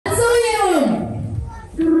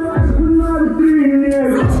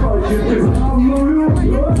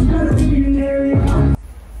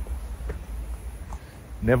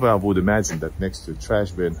Never I would imagine that next to a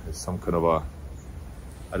trash bin is some kind of a,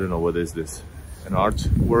 I don't know, what is this? An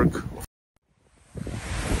artwork?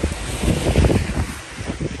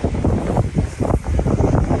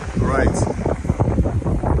 Right.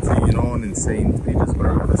 Taking on in St.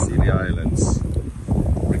 Petersburg, Vasily Islands.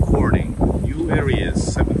 Recording new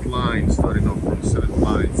areas, 7th line, starting off from 7th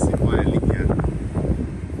line,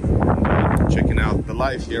 checking out the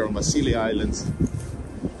life here on Vasily Islands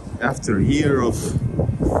after a year of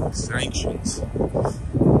sanctions.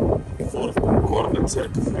 Fort Concordat,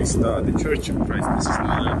 Cerkev Christa, the Church of Christ.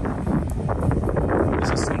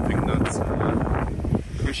 This is something not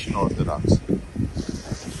Christian Orthodox.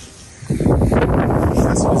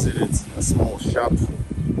 Just visited a small shop.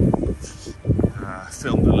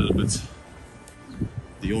 Filmed a little bit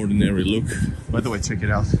the ordinary look. By the way, check it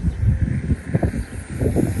out.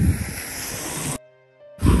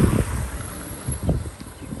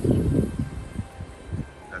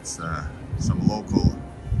 That's some local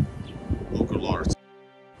art.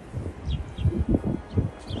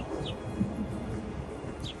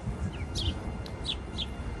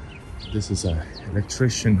 This is a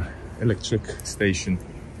electric station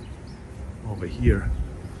over here.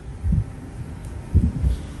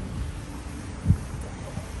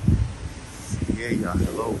 Yeah,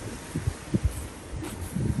 hello.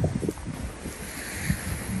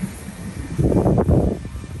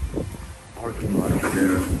 Parking lot over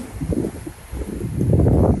there.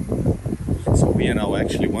 So we are now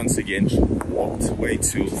actually once again walked way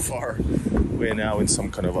too far. We are now in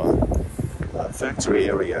some kind of a factory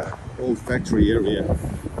area, old factory area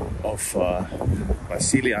of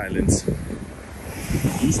Vasily Islands.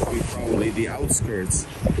 Used to be probably the outskirts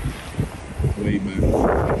way back,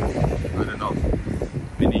 I don't know,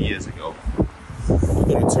 many years ago. We're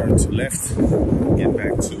gonna turn to left, get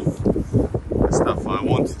back to the stuff I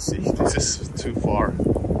want to see. This is too far.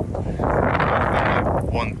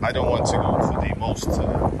 I don't want to go to the most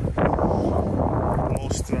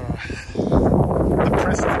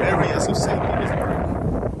depressive areas of St.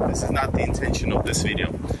 Petersburg. This is not the intention of this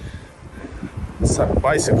video. Some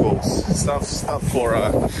bicycles, stuff for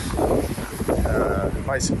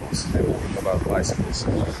bicycles. Everything about bicycles.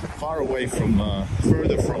 Far away from,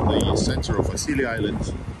 further from the center of Vasily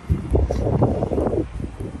Island.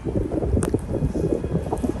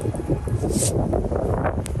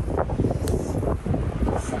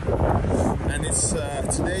 And it's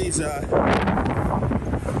today's kind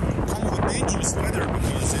of a dangerous weather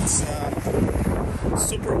because it's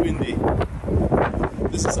super windy.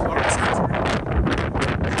 This is a art center.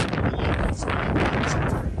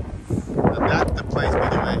 And that's the place, by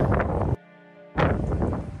the way.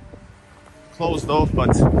 Closed off,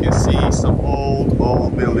 but you can see some old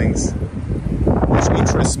buildings, which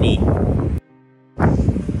interests me.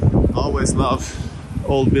 Always love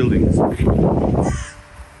old buildings.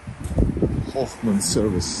 Hoffman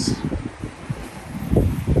Service.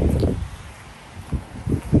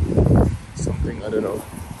 Something, I don't know.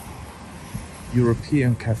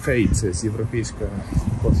 European cafe, it says Европейская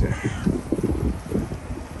кофе.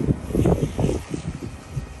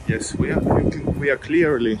 Yes, we are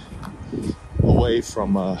clearly away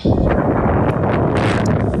from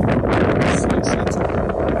Vasily Center.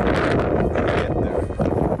 Get there.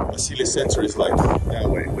 Vasily Center is like that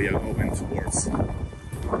way. We are going towards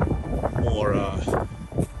more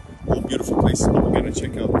beautiful places. We're gonna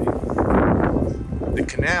check out the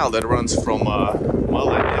canal that runs from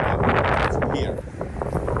Malaya from here.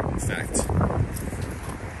 In fact,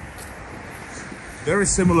 very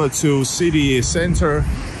similar to city center.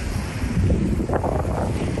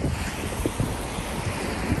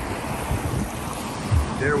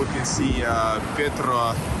 There we can see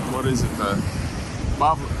what is it?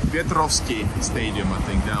 Petrovsky Stadium, I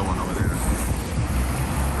think, that one over there.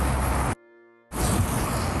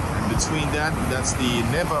 And between that's the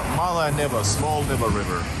Mala Neva, small Neva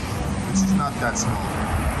River, which is not that small.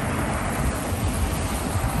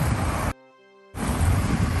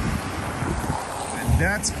 And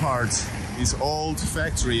that part is old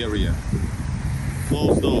factory area,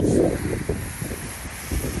 closed off.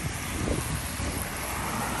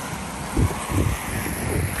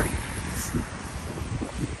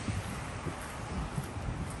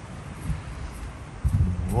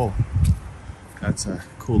 Whoa, that's a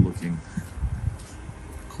cool looking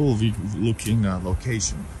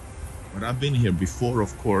location. But I've been here before,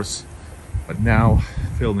 of course, but now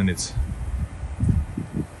filming it.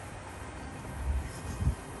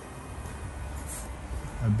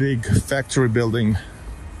 A big factory building,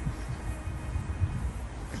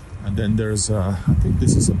 a And then there's, I think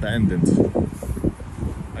this is abandoned.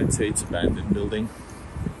 I'd say it's abandoned building.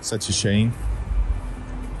 Such a shame.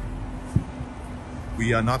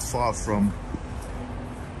 We are not far from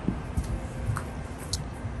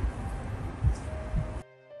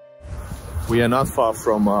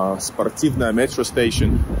Sportivная metro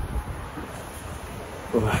station,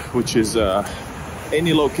 which is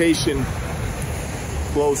any location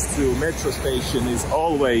close to metro station is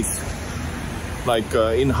always like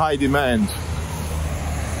in high demand.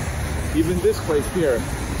 Even this place here,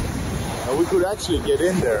 we could actually get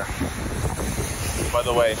in there, by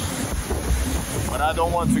the way, but I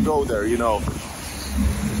don't want to go there, you know.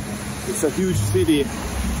 It's a huge city.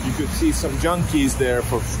 You could see some junkies there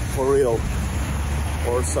for real,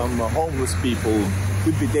 or some homeless people.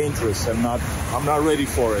 Could be dangerous. I'm not ready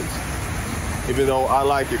for it, even though I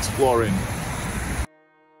like exploring.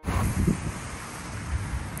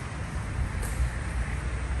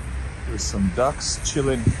 There's some ducks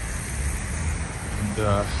chilling.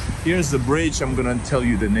 And here's the bridge. I'm gonna tell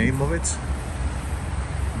you the name of it.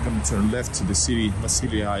 I'm gonna turn left to the city,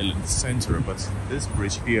 Vasily Island center, but this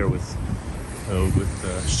bridge here with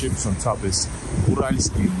ships on top is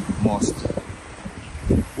Uralsky most.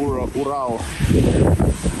 Ural bridge.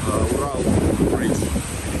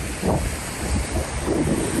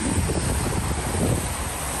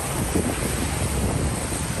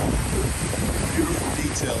 Beautiful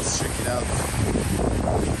details, check it out.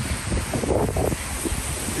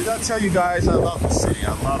 Did I tell you guys I love the city?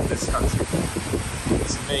 I love this country.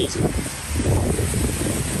 It's amazing.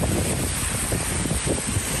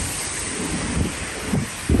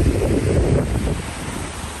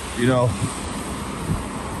 You know,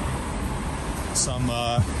 some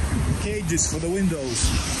cages for the windows,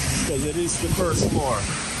 because it is the first floor.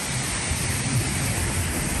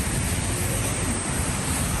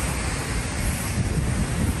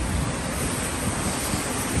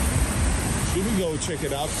 Should we go check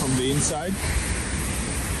it out from the inside?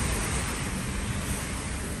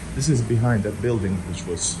 This is behind that building, which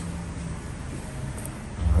was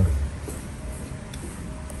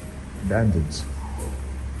abandoned.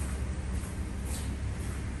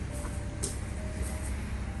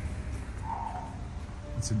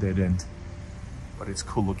 It's a dead end, but it's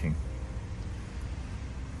cool looking.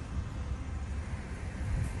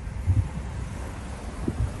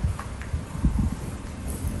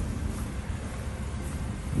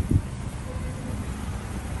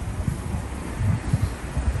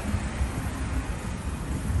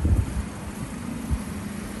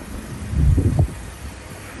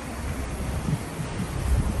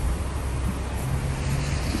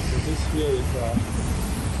 So this here is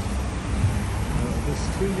the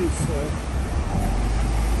street is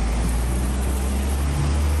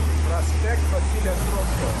Prospect Vasily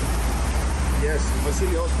Ostrov. Yes,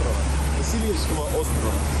 Vasily Ostrov. Vasilyevskого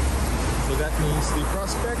Ostrova. So that means the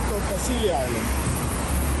prospect of Vasily Island.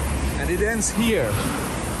 And it ends here.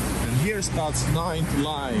 And here starts 9th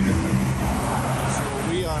line. So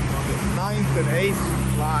we are on the 9th and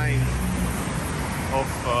 8th line of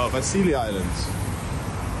Vasily Island.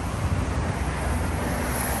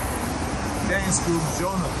 Dance group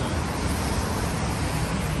Jonathan.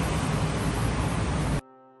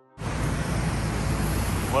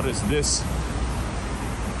 What is this?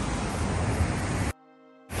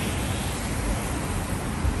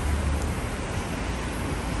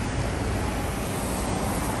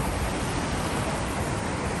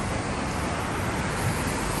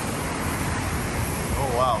 Oh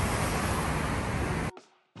wow.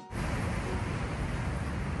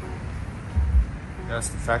 That's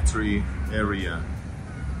the factory area.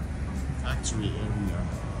 Factory area.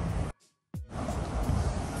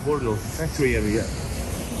 Bordeaux factory area.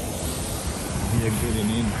 We are getting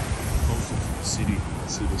in closer to the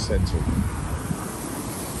city center.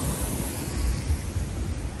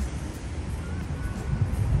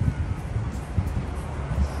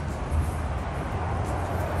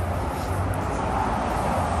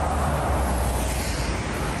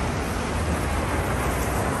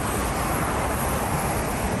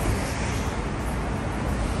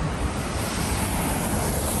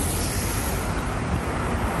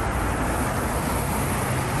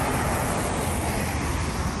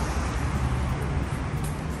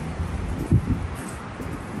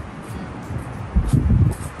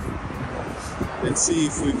 Let's see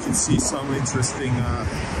if we can see some interesting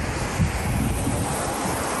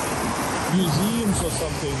museums or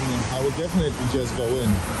something. I will definitely just go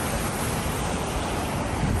in.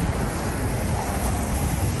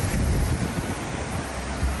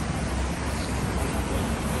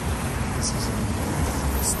 This is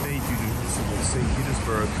the State University of St.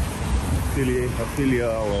 Petersburg.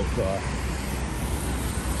 filial of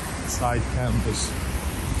side campus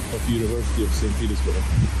of University of St. Petersburg.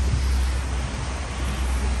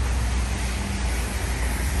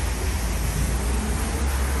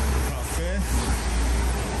 Cafe.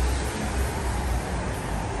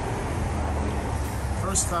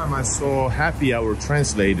 First time I saw happy hour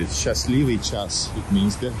translated, счастливый час. It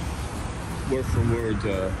means the word for word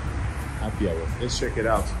happy hour. Let's check it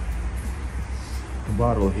out. A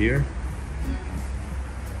bottle here.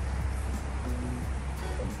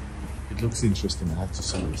 It looks interesting, I have to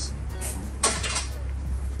see this.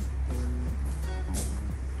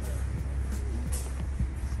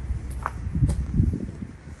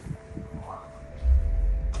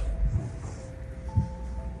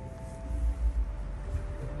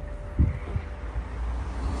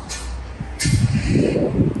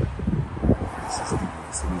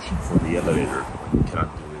 Solution for the elevator. You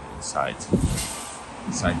cannot do it inside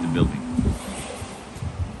the building.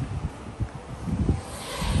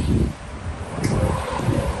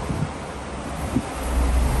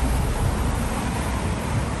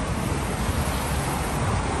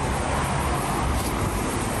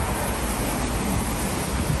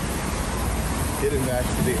 Getting back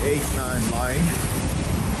to the 8-9 line.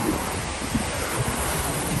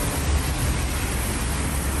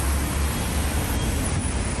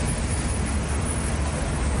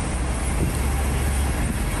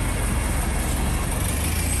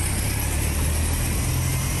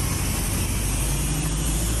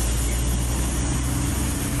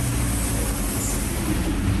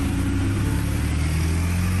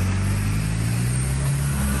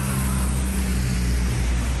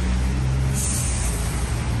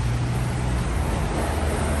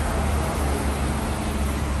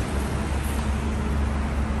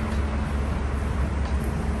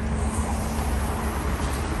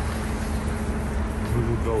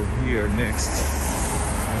 Go here next.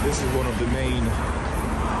 And this is one of the main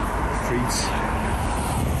streets.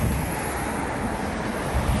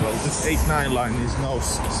 Well, this 8-9 line is no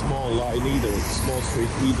small line either, small street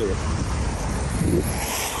either.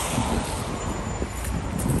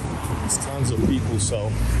 There's tons of people,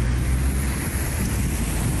 so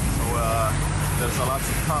there's a lot of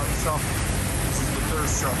shop. This is the third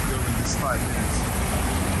shop during this 5 minutes.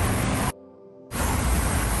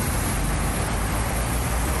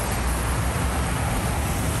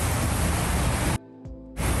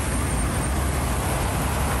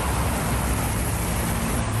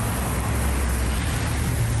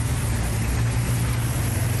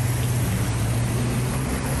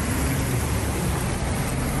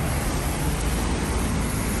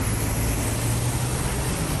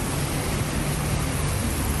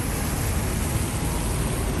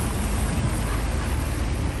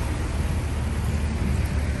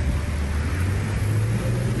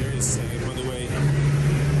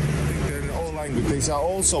 These are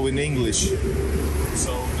also in English,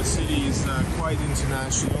 so the city is quite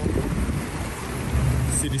international.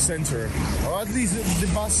 City center, or at least the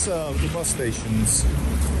bus stations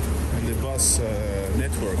and the bus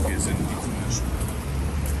network is international.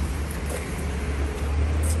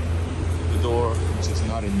 The door, which is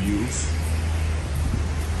not in use.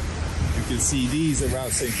 You can see these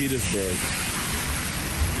around St. Petersburg.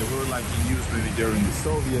 They were like in use maybe during the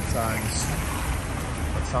Soviet times.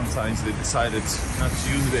 Sometimes they decided not to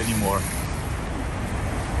use it anymore.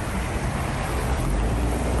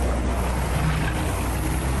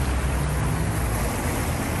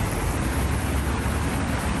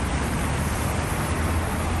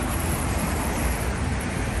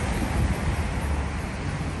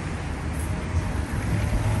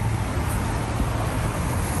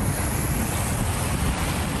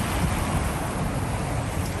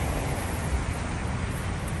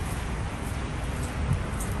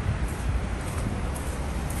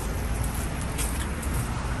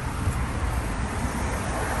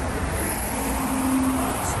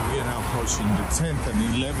 Approaching the 10th and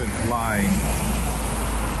 11th line.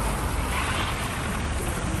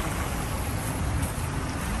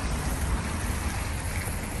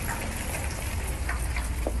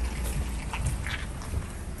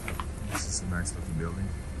 This is a nice looking building.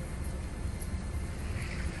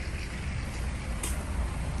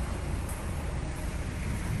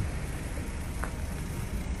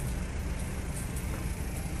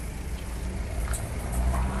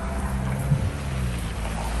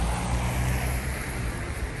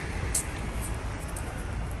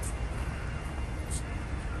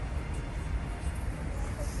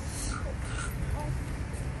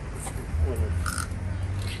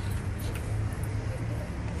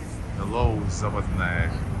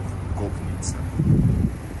 Заводная гопница.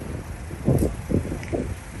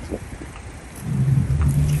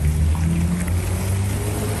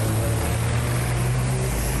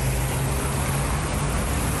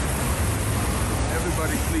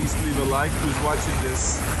 like who's watching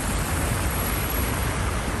this.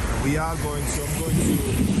 I'm going to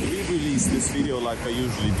re-release this video like I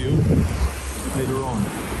usually do later on.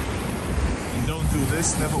 And don't do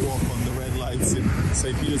this, never walk on the red lights in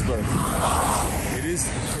St. Petersburg. It is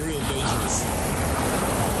for real dangerous.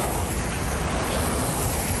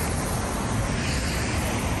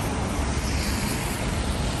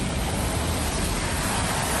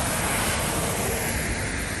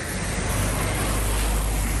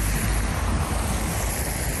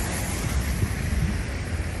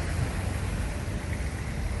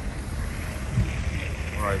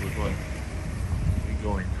 Alright, we're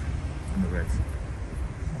going in the red.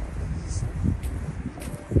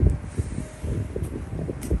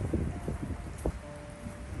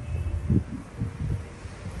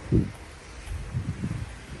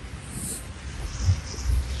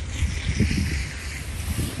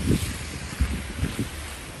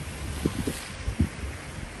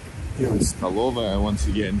 Here is Stolova, and once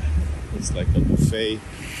again, it's like a buffet,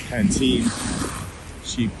 canteen,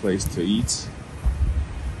 cheap place to eat.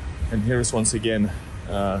 And here is once again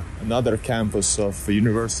another campus of the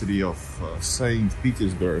University of St.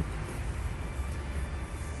 Petersburg.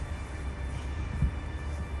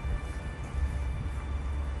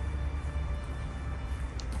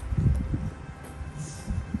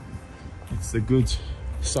 It's a good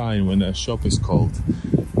sign when a shop is called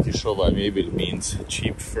Deshova. Maybe it means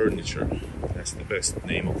cheap furniture. That's the best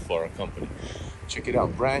name for our company. Check it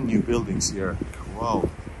out, brand new buildings here. Wow.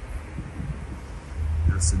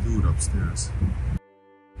 There's a dude upstairs.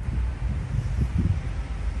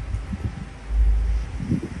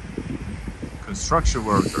 Construction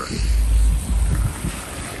worker.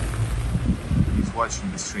 He's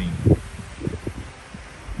watching the stream.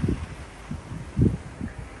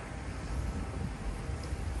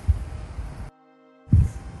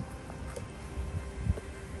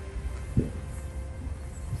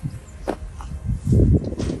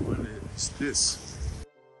 What is this?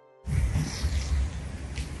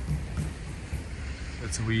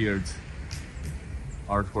 That's weird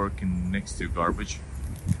artwork next to garbage.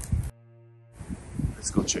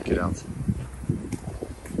 Let's go check it out.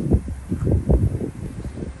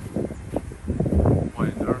 Why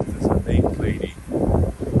on earth is a naked lady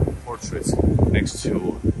portrait next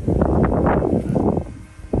to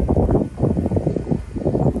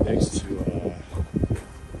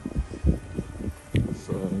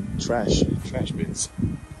trash bins?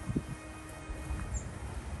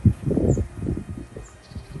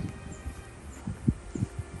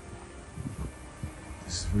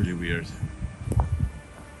 This is really weird.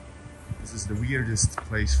 This is the weirdest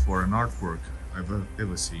place for an artwork I've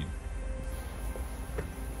ever seen.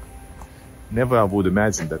 Never I would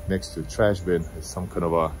imagine that next to a trash bin is some kind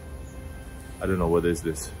of a, I don't know, what is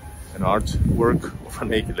this? An artwork of a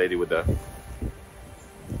naked lady with a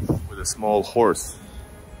small horse.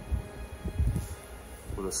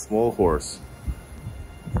 With a small horse.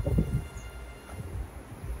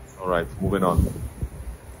 Alright, moving on.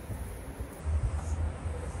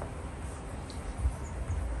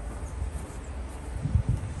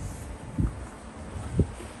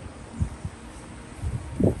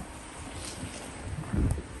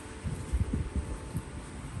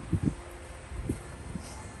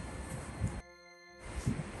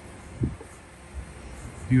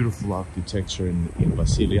 Beautiful architecture in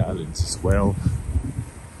Vasily Islands as well.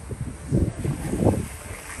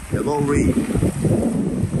 Hello, Reed.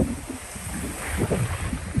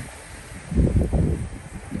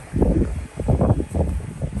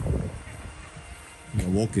 We are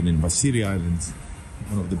walking in Vasily Islands,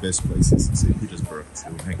 one of the best places in St. Petersburg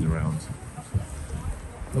to hang around,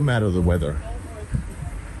 no matter the weather.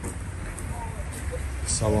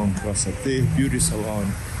 Salon Krasоты, beauty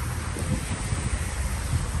salon.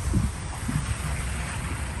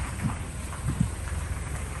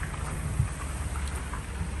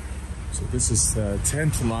 This is the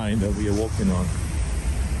 10th line that we are walking on.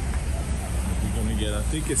 We're gonna get, I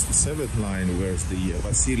think it's the 7th line, where's the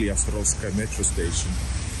Vasily Ostrovskaya metro station.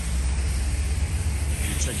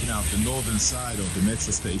 We're checking out the northern side of the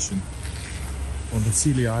metro station on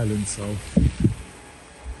Vasily Island, so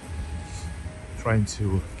trying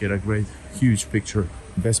to get a great, huge picture,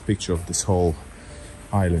 best picture of this whole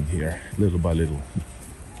island here, little by little.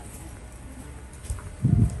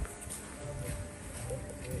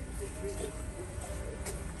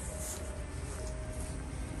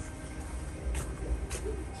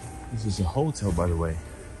 This is a hotel, by the way.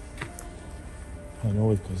 I know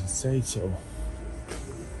it because it says so.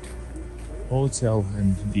 Hotel,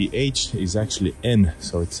 and the H is actually N,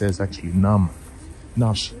 so it says actually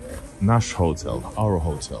Nash Hotel, our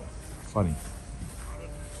hotel. Funny.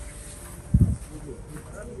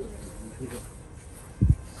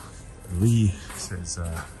 Lee says,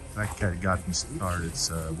 Black Cat got me started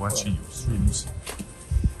watching your streams,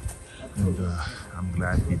 and I'm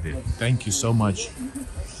glad he did. Thank you so much.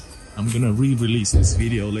 I'm gonna re-release this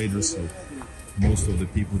video later, so most of the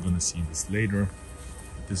people are gonna see this later.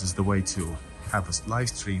 This is the way to have a live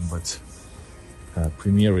stream, but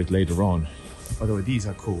premiere it later on. By the way, these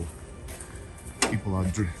are cool. People are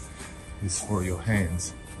this for your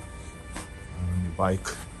hands on your bike.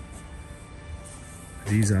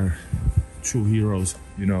 These are true heroes,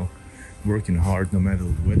 you know, working hard no matter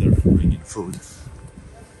the weather, bringing food.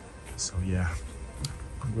 So yeah,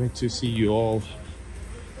 great to see you all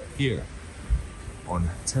here on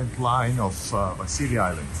 10th line of Vasily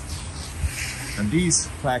Island. And these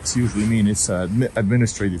plaques usually mean it's an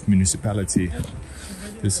administrative municipality.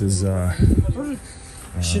 This is отдел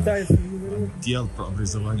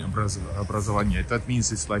образования. That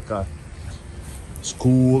means it's like a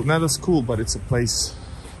school, not a school, but it's a place,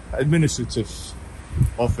 administrative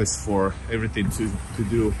office for everything to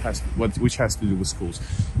do, which has to do with schools.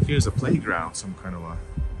 Here's a playground, some kind of a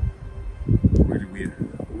really weird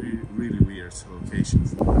location.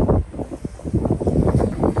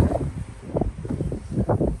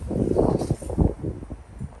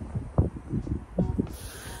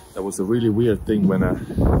 That was a really weird thing when I'm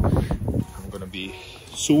gonna be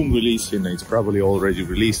soon releasing. It's probably already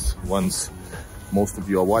released once most of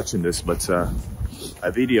you are watching this, but a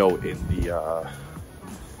video in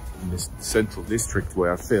this central district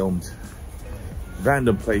where I filmed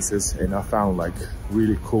random places, and I found like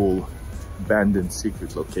really cool abandoned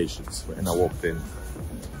secret locations when I walked in. And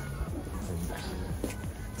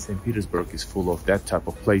St. Petersburg is full of that type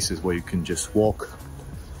of places where you can just walk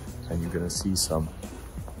and you're gonna see some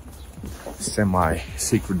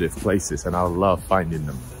semi-secretive places, and I love finding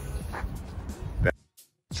them. That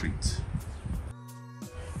street.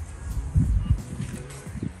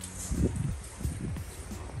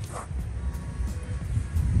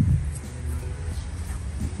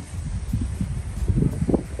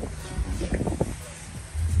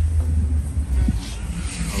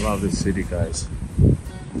 I love this city, guys.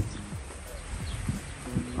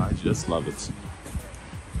 I just love it.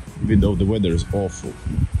 Even though the weather is awful.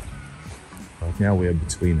 Right now we are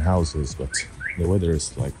between houses, but the weather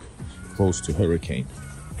is like close to hurricane.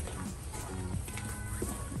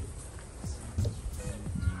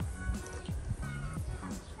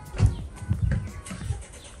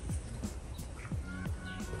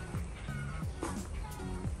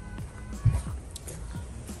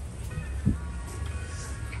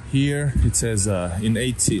 Here it says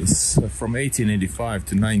from 1885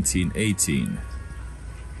 to 1918.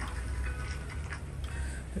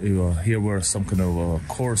 Here were some kind of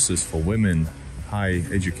courses for women, high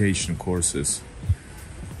education courses.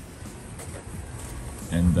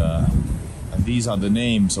 And these are the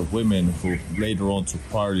names of women who later on took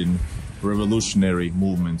part in revolutionary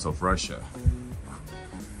movements of Russia.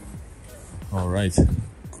 All right.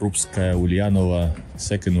 Krupskaya, Ulyanova,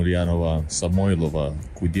 Second Ulyanova, Samoylova,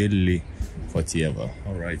 Kudelli, Fateva.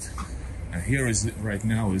 All right. And here is right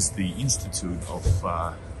now is the Institute of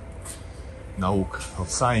Nauk, of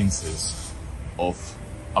Sciences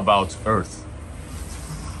about Earth.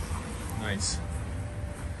 Nice.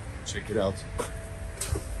 Check it out.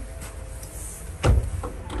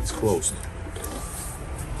 It's closed.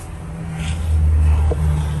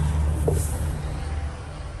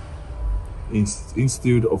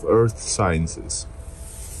 Institute of Earth Sciences.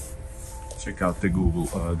 Check out the Google,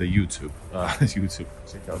 the YouTube, YouTube.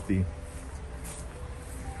 Check out the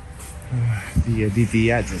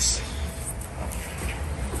address.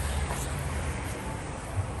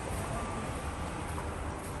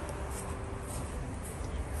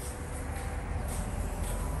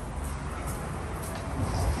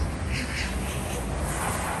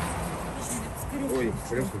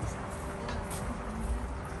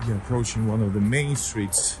 We're approaching one of the main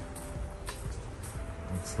streets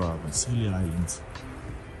of Vasily Island.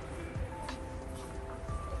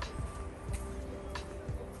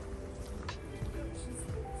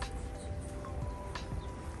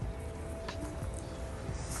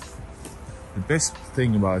 The best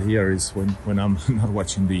thing about here is when I'm not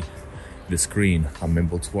watching the screen, I'm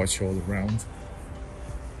able to watch all around.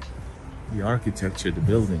 The architecture, the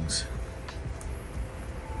buildings,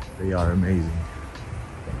 they are amazing.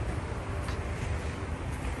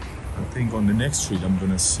 I think on the next street I'm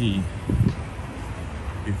gonna see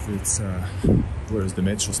if it's where's the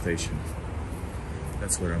metro station.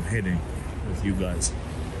 That's where I'm heading with you guys.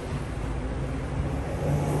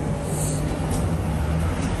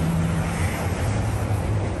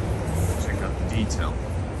 Check out the detail.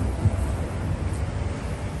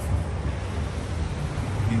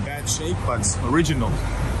 In bad bad shape, but original.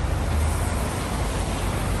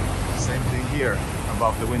 Same thing here,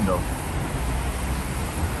 above the window.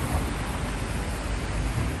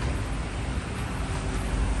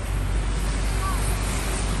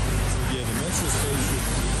 So yeah, the metro station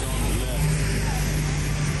is on the left.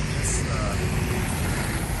 It's,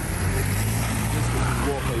 just going to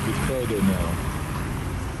walk a bit further now.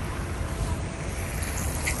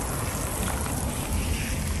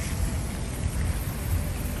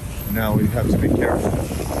 Now we have to be careful.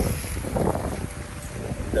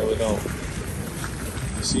 Never know.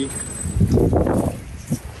 You see?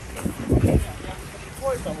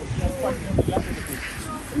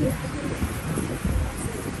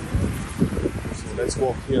 So let's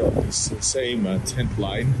walk here on this same tent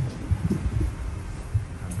line.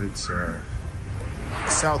 And it's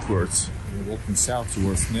southwards. We're walking south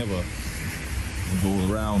towards Neva and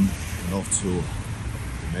go around and off to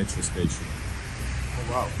the metro station.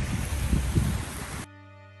 Oh wow.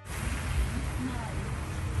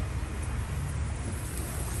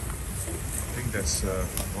 That's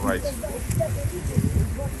all right.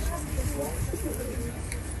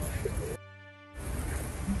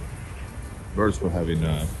 Birds were having,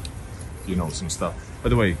 you know, some stuff. By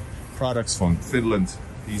the way, products from Finland.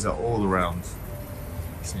 These are all around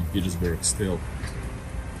St. Petersburg still.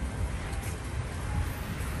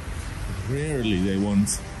 Rarely they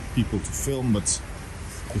want people to film, but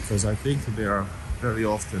because I think they are very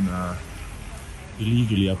often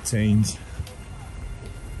illegally obtained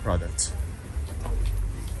products.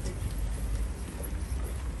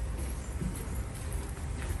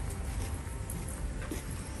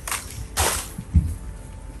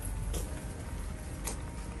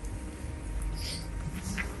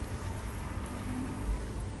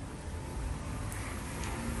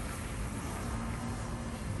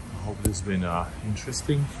 I hope this has been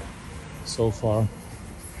interesting so far.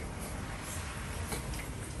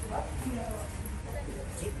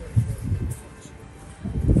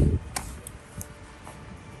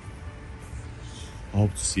 I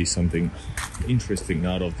hope to see something interesting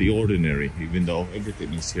out of the ordinary, even though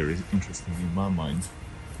everything is here is interesting in my mind.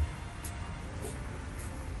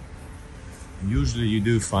 Usually you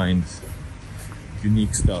do find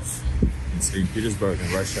unique stuff in St. Petersburg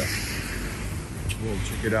and Russia. Well,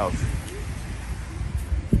 check it out.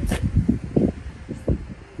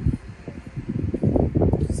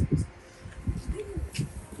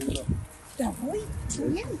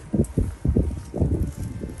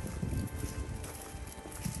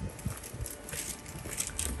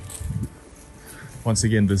 Once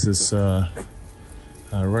again, this is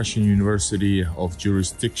Russian University of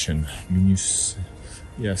Jurisdiction.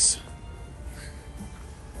 Yes.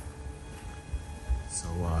 So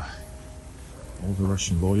all the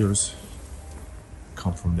Russian lawyers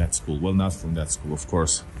come from that school. Well, not from that school, of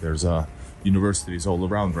course. There's universities all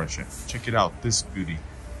around Russia. Check it out, this beauty.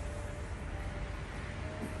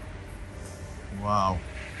 Wow.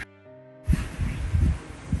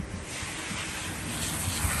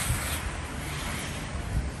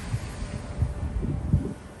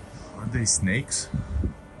 Are they snakes?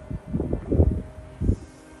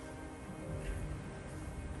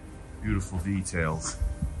 Beautiful details.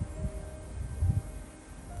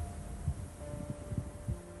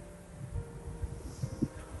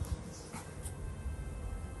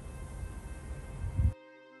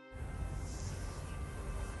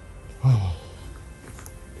 Oh.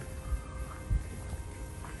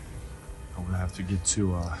 I will have to get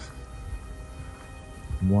to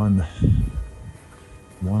one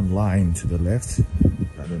line to the left.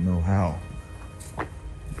 I don't know how.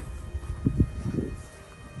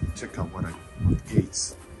 Check out what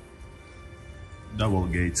gates. Double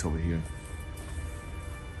gates over here.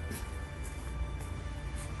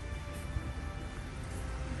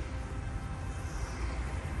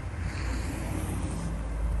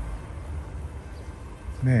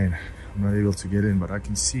 Man, I'm not able to get in, but I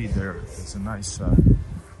can see there's a nice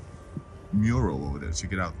mural over there.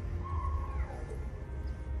 Check it out.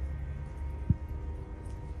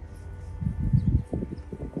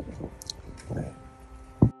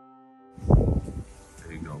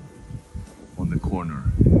 There you go. On the corner,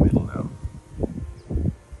 in the middle now.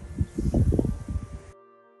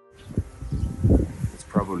 It's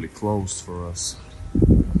probably closed for us.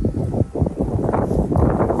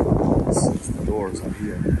 The doors are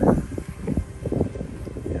here.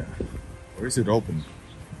 Yeah. Or is it open?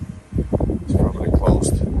 It's probably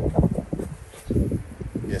closed.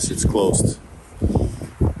 Yes, it's closed.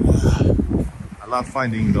 I love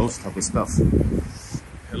finding those type of stuff.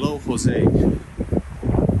 Hello, Jose.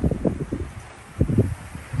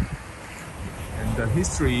 And the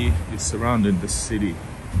history is surrounding the city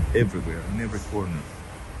everywhere, in every corner.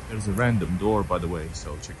 There's a random door, by the way,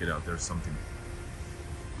 so check it out. There's something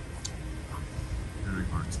very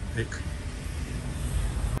hard to pick.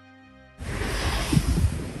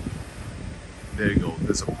 There you go,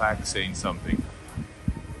 there's a plaque saying something.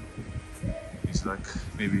 It's like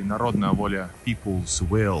maybe Народная воля, people's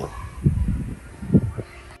will.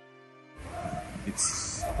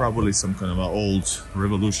 It's probably some kind of an old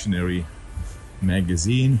revolutionary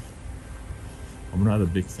magazine. I'm not a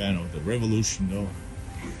big fan of the revolution though,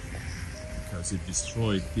 because it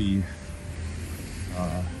destroyed the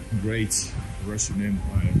great Russian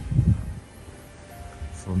Empire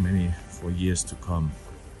for years to come.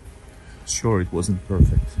 Sure, it wasn't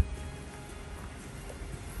perfect.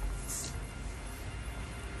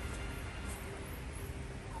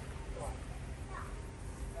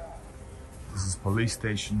 This is police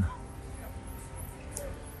station,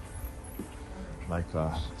 like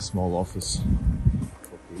a small office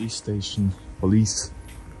for police station, police.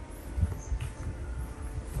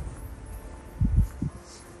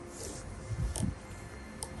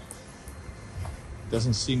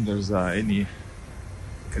 Doesn't seem there's any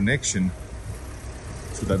connection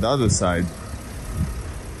to that other side,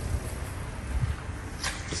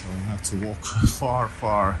 so I have to walk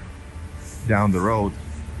far down the road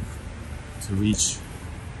to reach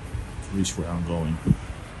where I'm going.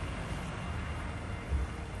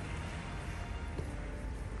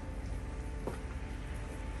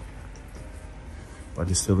 But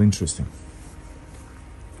it's still interesting.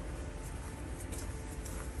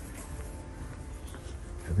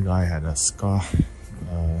 The guy had a scar.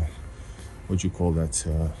 What do you call that?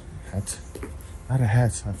 Hat? Not a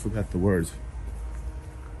hat, I forgot the word.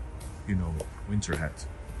 You know, winter hat.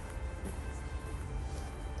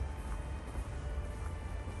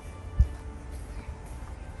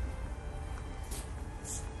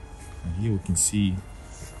 And here we can see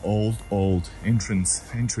old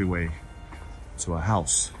entryway to a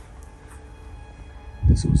house.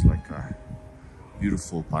 This was like a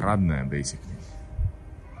beautiful paradная, basically.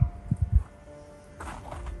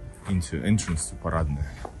 Into entrance to Paradная,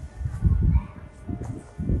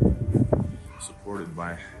 supported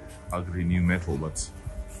by ugly new metal,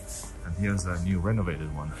 and here's a new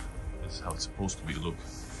renovated one. This is how it's supposed to be look,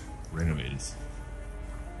 renovated.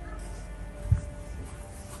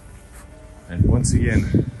 And once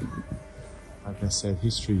again, like I said,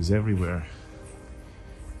 history is everywhere.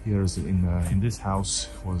 Here's in this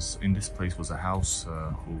place was a house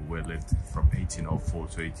who lived from 1804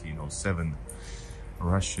 to 1807.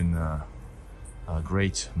 Russian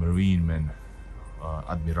great marine man,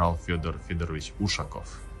 Admiral Fyodor Fedorovich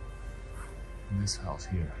Ushakov. In this house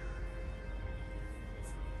here.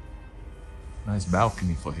 Nice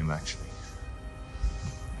balcony for him, actually.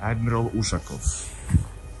 Admiral Ushakov.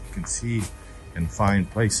 You can see and find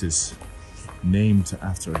places named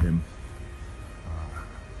after him.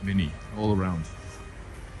 Many all around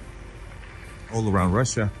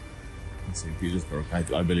Russia. In St. Petersburg,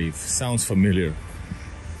 I believe. Sounds familiar.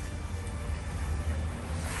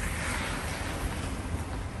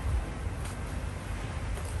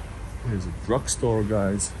 There's a drugstore,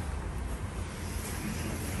 guys.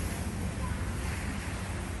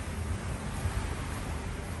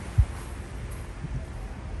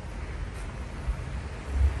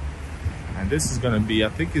 And this is gonna be, I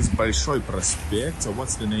think it's Большой Prospect, or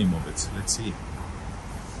what's the name of it? Let's see.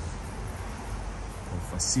 Of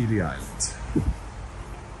Vasily Island.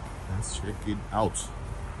 Let's check it out.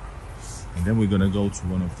 And then we're gonna go to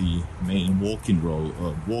one of the main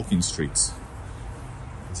walking streets.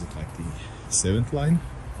 Is it like the 7th line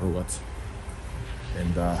or what?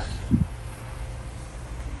 And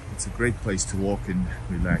it's a great place to walk and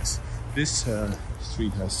relax. This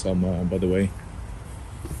street has some, by the way,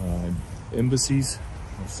 embassies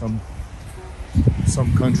of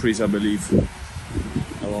some countries, I believe,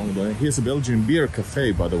 along the way. Here's a Belgian beer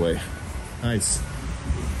cafe, by the way. Nice.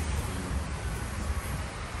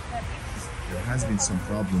 There has been some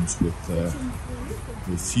problems with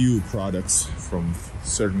few products from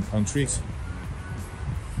certain countries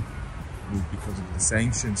because of the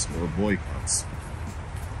sanctions or boycotts.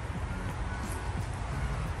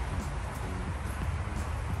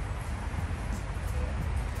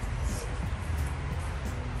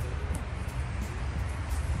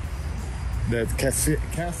 That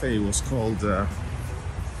cafe was called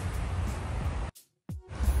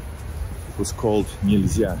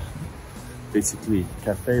Нельзя. Basically,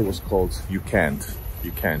 cafe was called you can't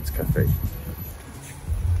cafe,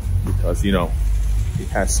 because you know it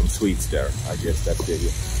has some sweets there. I guess that's the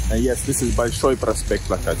idea. And yes, this is Большой Prospect,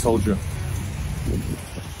 like I told you.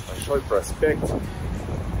 Большой Prospect.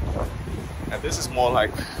 And this is more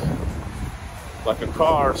like a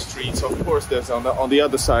car street. So of course there's on the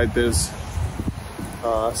other side there's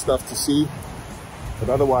stuff to see, but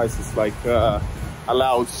otherwise it's like a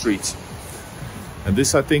loud street. And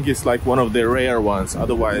this I think is like one of the rare ones.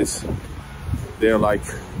 Otherwise they're like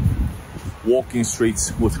walking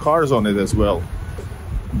streets with cars on it as well,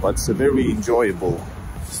 but it's a very enjoyable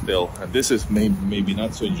still. And this is maybe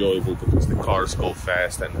not so enjoyable because the cars go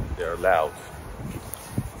fast and they're loud.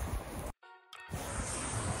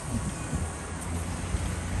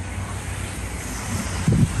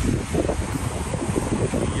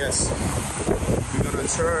 Yes, we're gonna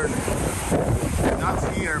turn not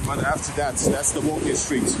here, but after that. That's the walking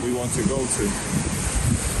streets we want to go to.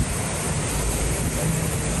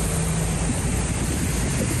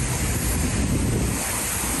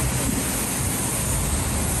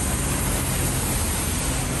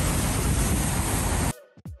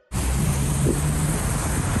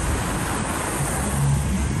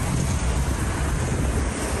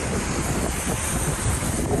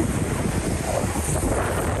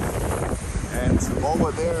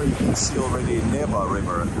 Over there you can see already Neva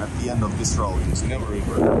River. At the end of this road is Neva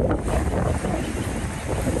River.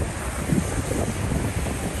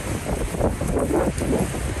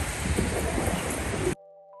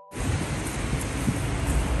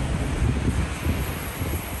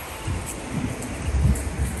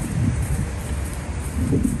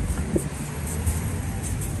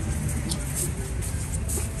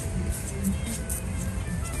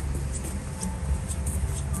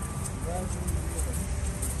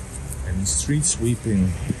 Street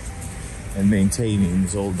sweeping and maintaining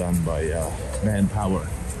is all done by manpower.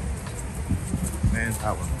 It's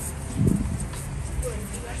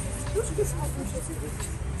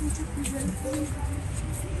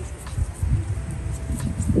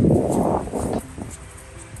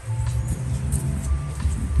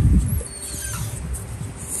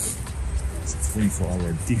a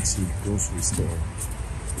 24-hour Dixie grocery store.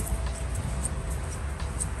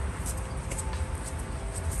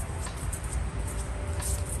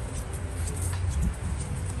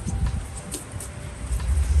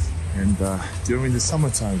 And during the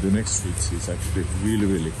summertime, the next street is actually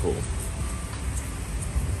really cool.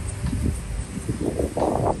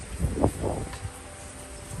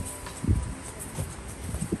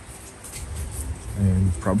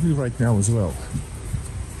 And probably right now as well.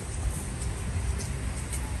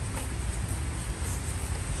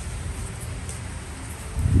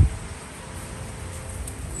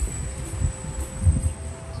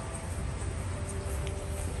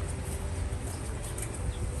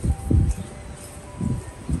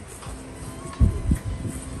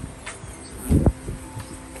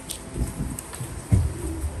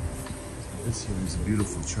 This here is a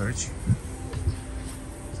beautiful church.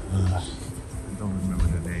 I don't remember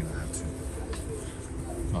the name, I have to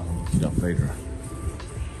look it up later.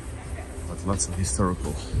 But lots of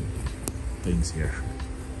historical things here.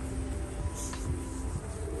 It's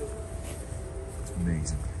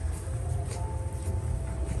amazing.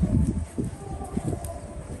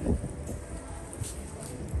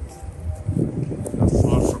 Not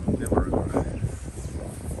far from Never.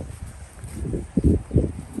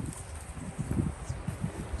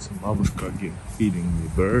 Babushka feeding the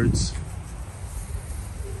birds.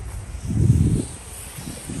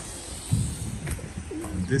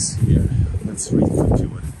 And this here, let's read quickly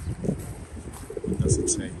what does it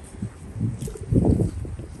say.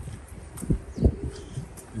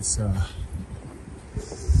 This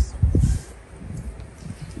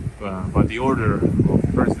by the order of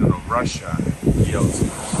President of Russia,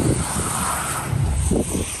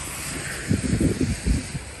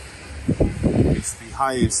 it's the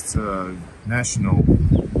highest national,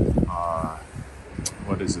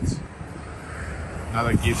 what is it? Not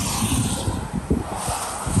a gift,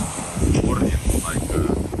 order, like,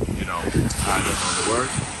 you know, I don't know the word,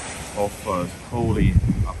 of Holy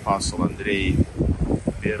Apostle Andrei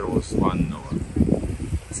Perosvanova.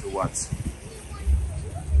 So what?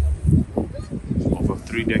 Over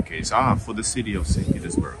 3 decades. For the city of St.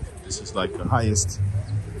 Petersburg. This is like the highest.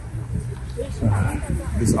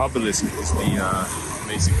 This obelisk is the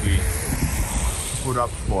basically put up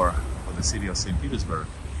for the city of St. Petersburg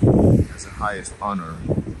as the highest honor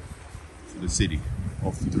to the city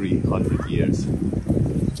of 300 years.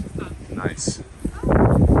 Nice.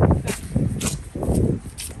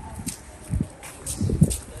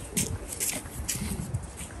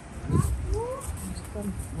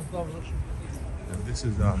 And this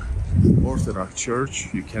is an Orthodox church.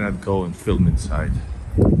 You cannot go and film inside.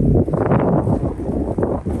 We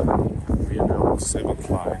are now on 7th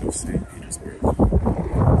line of St. Petersburg.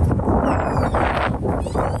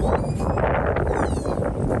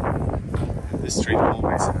 street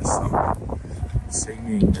always has some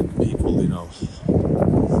singing and people, you know,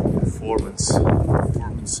 performances.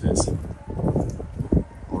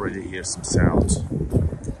 Already hear some sounds.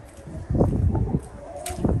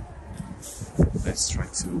 Let's try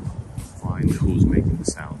to find who's making the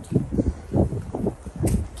sound.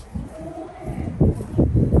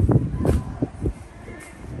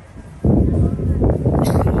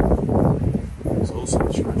 There's also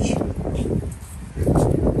a church.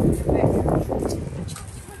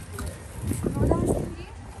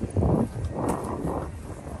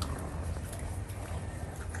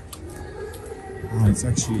 It's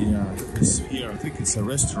actually this here. I think it's a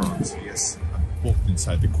restaurant. Yes, I walked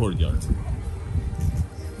inside the courtyard.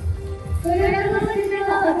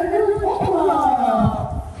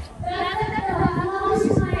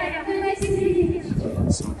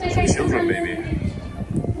 So there's some children, maybe.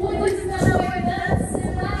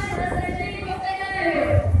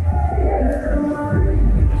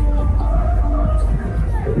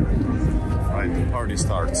 Right, the party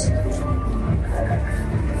starts.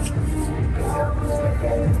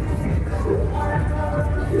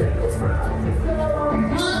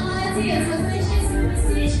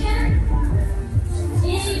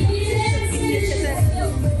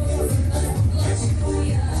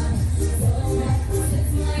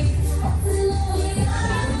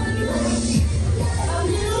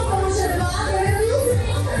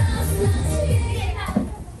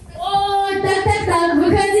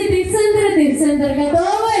 Центр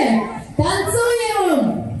готовы? Танцуем!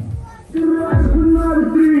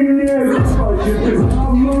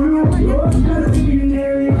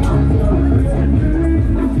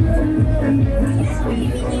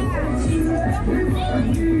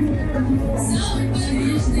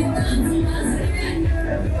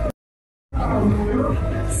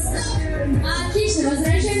 Отлично,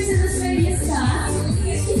 возвращаемся на свои места.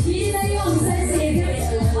 Передаем соседям.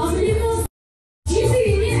 Обниму 4.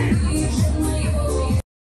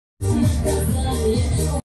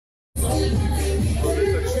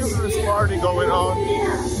 Party going on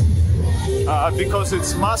because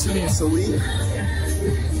it's Maslenitsa week.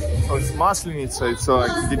 So it's Maslenitsa, it's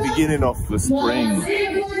like the beginning of the spring,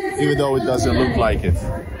 even though it doesn't look like it.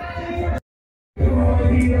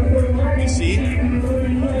 You see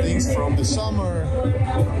things from the summer.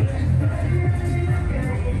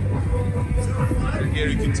 And here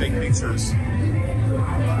you can take pictures.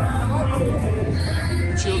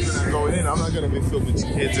 Children are going in. I'm not going to be filming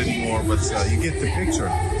kids anymore, but you get the picture.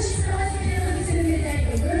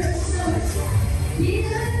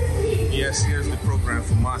 Yes, here's the program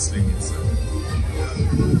for Maslenitsa.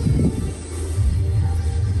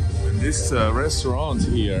 And this restaurant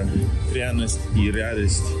here, Пряность и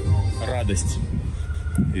Радость,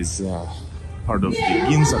 is part of the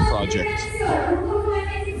Ginza project.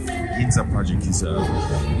 Ginza project is a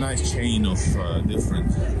nice chain of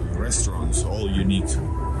different restaurants, all unique.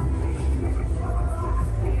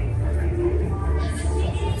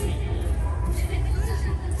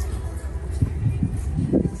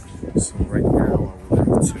 So right now I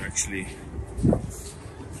will have to actually,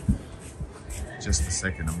 just a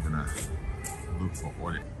second, I'm gonna look for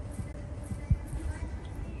order.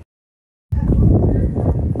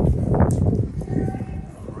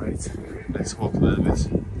 Alright, let's walk a little bit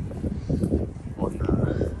on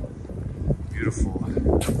the beautiful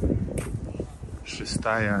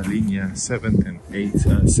Шестая линия, 7th and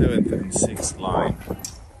 6th line.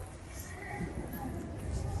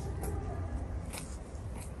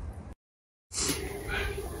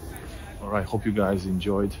 Alright, hope you guys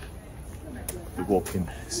enjoyed the walk in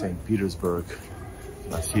St. Petersburg,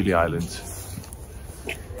 Vasily Island.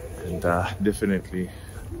 And definitely,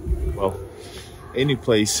 well, any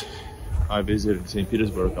place I visited in St.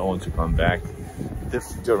 Petersburg, I want to come back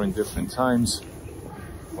during different times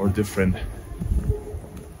or different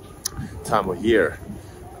time of year.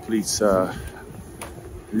 Please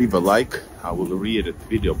leave a like. I will re-edit the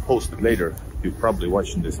video, post it later. You're probably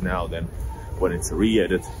watching this now, then when it's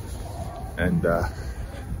re-edit. And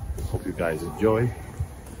hope you guys enjoy,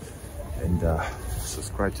 and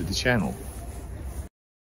subscribe to the channel.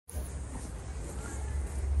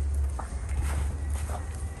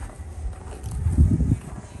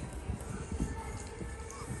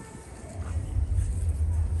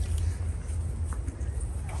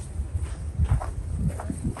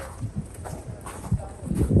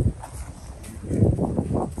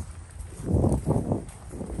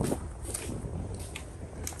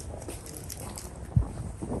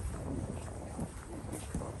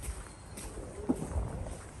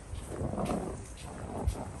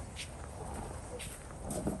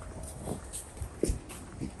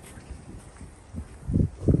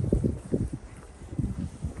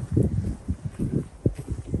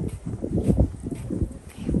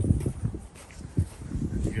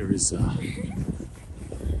 there is I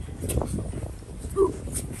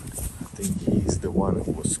think he's the one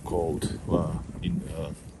who was called in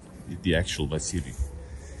the actual Vasily.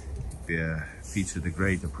 Peter the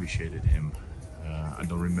Great appreciated him. I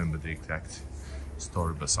don't remember the exact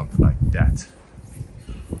story, but something like that.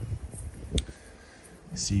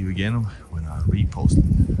 See you again when I repost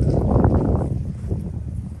it.